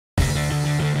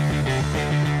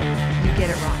get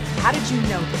it right? How did you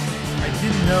know this? I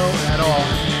didn't know at all.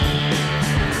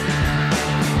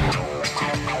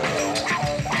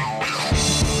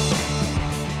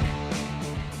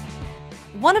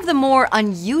 One of the more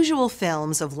unusual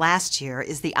films of last year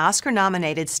is the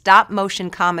Oscar-nominated stop-motion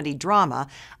comedy drama,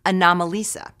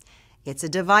 Anomolisa. It's a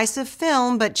divisive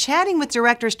film, but chatting with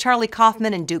directors Charlie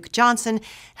Kaufman and Duke Johnson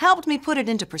helped me put it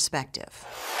into perspective.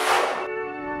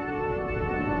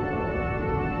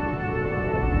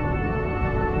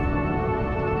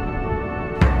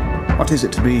 What is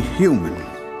it to be human?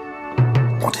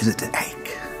 What is it to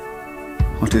ache?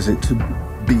 What is it to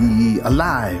be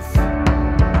alive?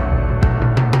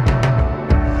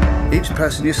 Each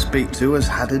person you speak to has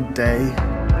had a day.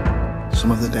 Some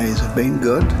of the days have been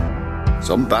good,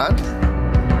 some bad.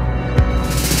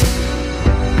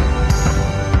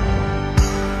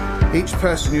 Each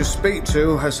person you speak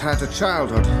to has had a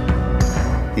childhood.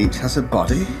 Each has a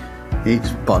body.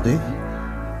 Each body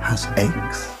has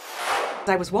aches.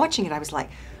 I was watching it, I was like,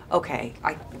 okay,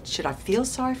 should I feel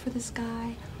sorry for this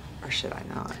guy, or should I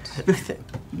not?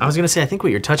 I was gonna say, I think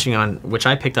what you're touching on, which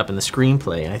I picked up in the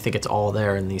screenplay, and I think it's all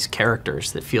there in these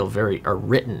characters that are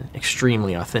written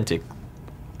extremely authentic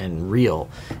and real,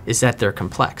 is that they're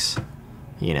complex.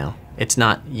 You know, it's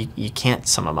not, you can't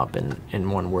sum them up in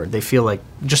one word. They feel like,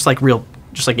 just like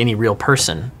any real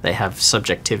person, they have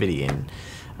subjectivity and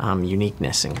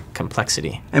uniqueness and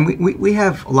complexity. And we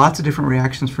have lots of different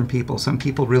reactions from people. Some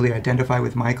people really identify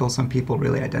with Michael, some people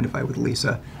really identify with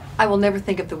Lisa. I will never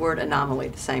think of the word anomaly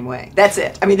the same way. That's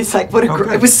it. I mean, it's like,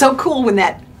 it was so cool when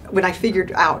I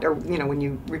figured out, or you know, when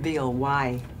you reveal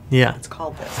why it's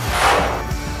called this.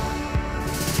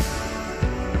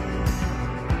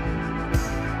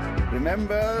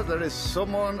 Remember, there is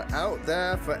someone out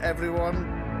there for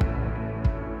everyone.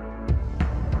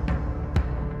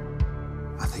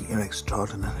 I think you're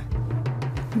extraordinary.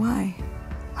 Why?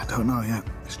 I don't know yet.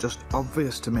 It's just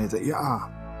obvious to me that you are.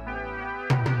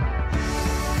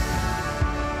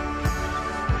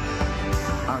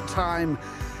 Our time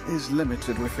is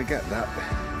limited, we forget that.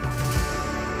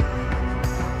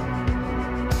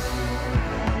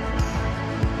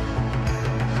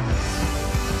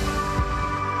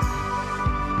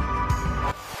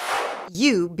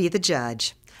 You be the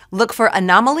judge. Look for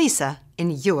Anomolisa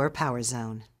in your power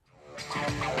zone.